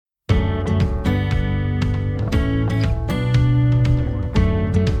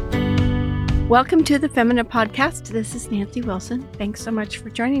Welcome to the Feminine Podcast. This is Nancy Wilson. Thanks so much for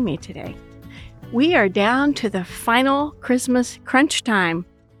joining me today. We are down to the final Christmas crunch time,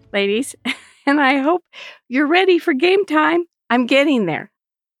 ladies, and I hope you're ready for game time. I'm getting there.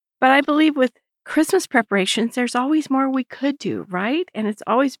 But I believe with Christmas preparations, there's always more we could do, right? And it's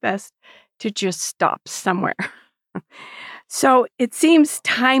always best to just stop somewhere. So it seems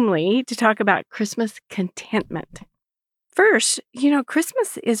timely to talk about Christmas contentment. First,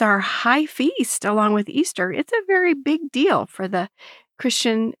 Christmas is our high feast along with Easter. It's a very big deal for the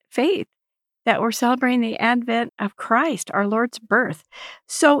Christian faith that we're celebrating the advent of Christ, our Lord's birth.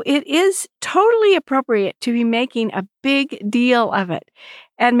 So it is totally appropriate to be making a big deal of it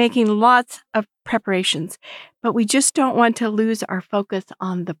and making lots of preparations. But we just don't want to lose our focus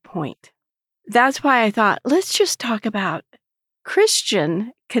on the point. That's why I thought, let's just talk about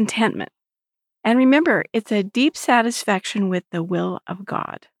Christian contentment. And remember, it's a deep satisfaction with the will of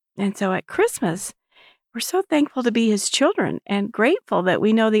God. And so at Christmas, we're so thankful to be His children and grateful that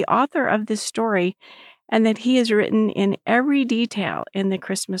we know the author of this story and that He is written in every detail in the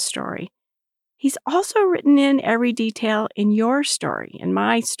Christmas story. He's also written in every detail in your story, in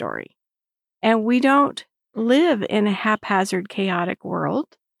my story. And we don't live in a haphazard, chaotic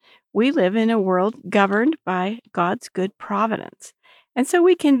world. We live in a world governed by God's good providence. And so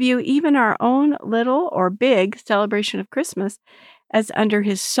we can view even our own little or big celebration of Christmas as under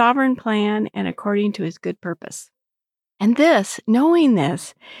His sovereign plan and according to His good purpose. And knowing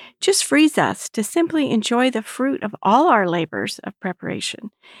this, just frees us to simply enjoy the fruit of all our labors of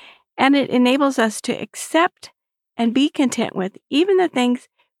preparation. And it enables us to accept and be content with even the things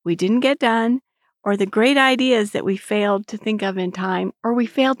we didn't get done, or the great ideas that we failed to think of in time, or we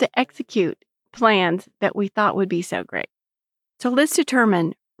failed to execute plans that we thought would be so great. So let's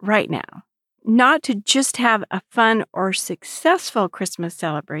determine right now not to just have a fun or successful Christmas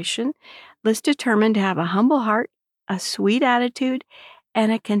celebration. Let's determine to have a humble heart, a sweet attitude,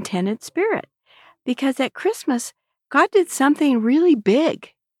 and a contented spirit. Because at Christmas, God did something really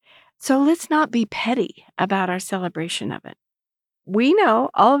big. So let's not be petty about our celebration of it. We know,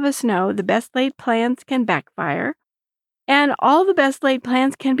 all of us know, the best laid plans can backfire, and all the best laid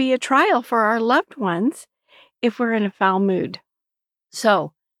plans can be a trial for our loved ones if we're in a foul mood.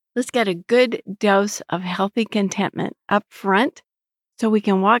 So let's get a good dose of healthy contentment up front so we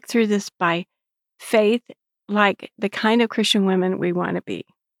can walk through this by faith like the kind of Christian women we want to be.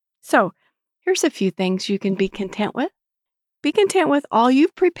 So here's a few things you can be content with. Be content with all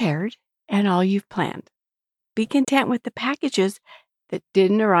you've prepared and all you've planned. Be content with the packages that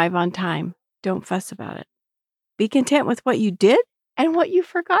didn't arrive on time. Don't fuss about it. Be content with what you did and what you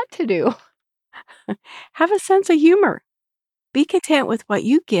forgot to do. Have a sense of humor. Be content with what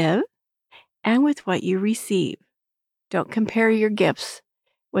you give and with what you receive. Don't compare your gifts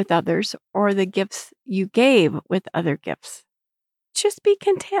with others or the gifts you gave with other gifts. Just be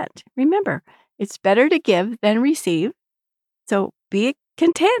content. Remember, it's better to give than receive. So be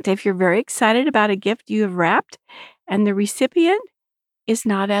content if you're very excited about a gift you have wrapped and the recipient is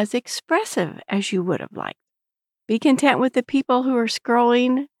not as expressive as you would have liked. Be content with the people who are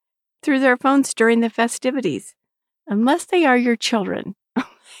scrolling through their phones during the festivities, unless they are your children.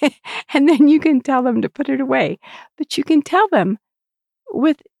 And then you can tell them to put it away. But you can tell them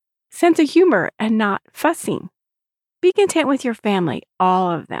with sense of humor and not fussing. Be content with your family,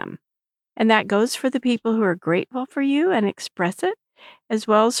 all of them. And that goes for the people who are grateful for you and express it, as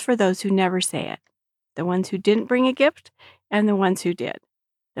well as for those who never say it. The ones who didn't bring a gift and the ones who did.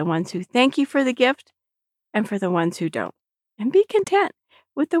 The ones who thank you for the gift and for the ones who don't. And be content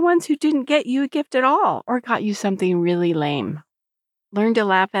with the ones who didn't get you a gift at all or got you something really lame. Learn to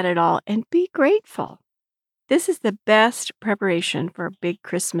laugh at it all and be grateful. This is the best preparation for a big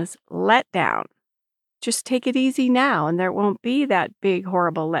Christmas letdown. Just take it easy now and there won't be that big,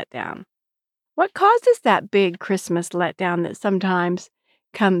 horrible letdown. What causes that big Christmas letdown that sometimes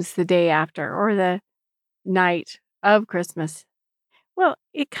comes the day after or the night of Christmas? Well,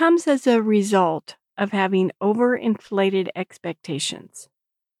 it comes as a result of having overinflated expectations.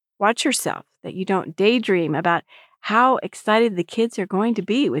 Watch yourself that you don't daydream about how excited the kids are going to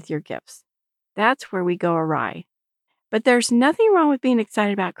be with your gifts. That's where we go awry. But there's nothing wrong with being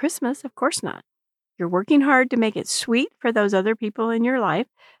excited about Christmas, of course not. You're working hard to make it sweet for those other people in your life,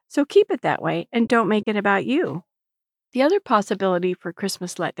 so keep it that way and don't make it about you. The other possibility for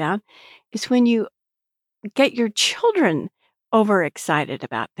Christmas letdown is when you get your children overexcited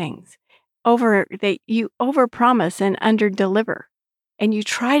about things. You overpromise and underdeliver, and you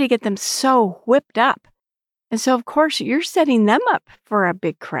try to get them so whipped up. And so, of course, you're setting them up for a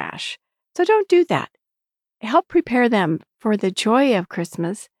big crash. So don't do that. Help prepare them for the joy of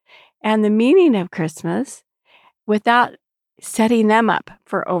Christmas and the meaning of Christmas without setting them up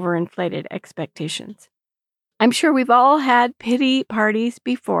for overinflated expectations. I'm sure we've all had pity parties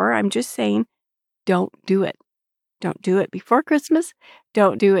before. I'm just saying, don't do it. Don't do it before Christmas.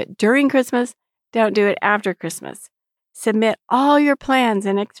 Don't do it during Christmas. Don't do it after Christmas. Submit all your plans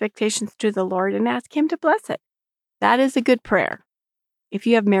and expectations to the Lord and ask Him to bless it. That is a good prayer. If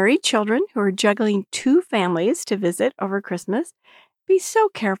you have married children who are juggling 2 families to visit over Christmas, be so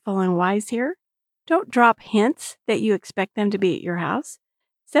careful and wise here. Don't drop hints that you expect them to be at your house.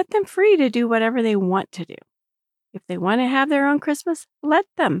 Set them free to do whatever they want to do. If they want to have their own Christmas, let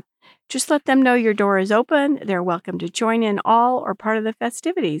them. Just let them know your door is open. They're welcome to join in all or part of the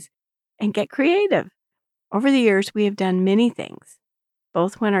festivities and get creative. Over the years, we have done many things,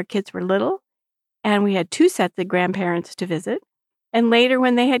 both when our kids were little and we had 2 sets of grandparents to visit, and later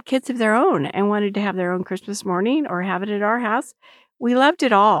when they had kids of their own and wanted to have their own Christmas morning or have it at our house. We loved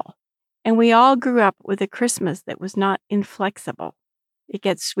it all, and we all grew up with a Christmas that was not inflexible. It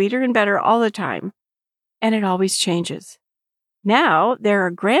gets sweeter and better all the time, and it always changes. Now there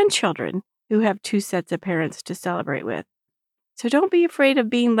are grandchildren who have 2 sets of parents to celebrate with. So don't be afraid of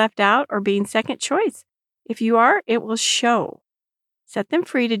being left out or being second choice. If you are, it will show. Set them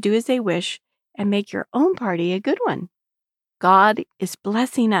free to do as they wish and make your own party a good one. God is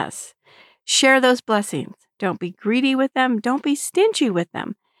blessing us. Share those blessings. Don't be greedy with them. Don't be stingy with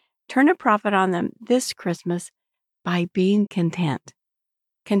them. Turn a profit on them this Christmas by being content.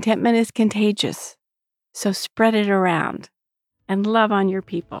 Contentment is contagious, so spread it around and love on your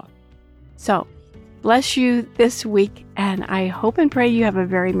people. So, bless you this week, and I hope and pray you have a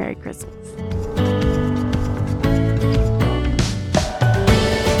very Merry Christmas.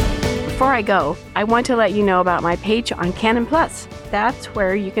 Before I go, I want to let you know about my page on Canon Plus. That's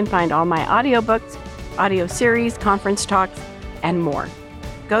where you can find all my audiobooks, audio series, conference talks, and more.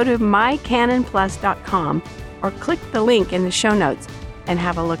 Go to mycanonplus.com or click the link in the show notes and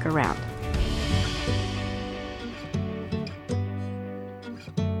have a look around.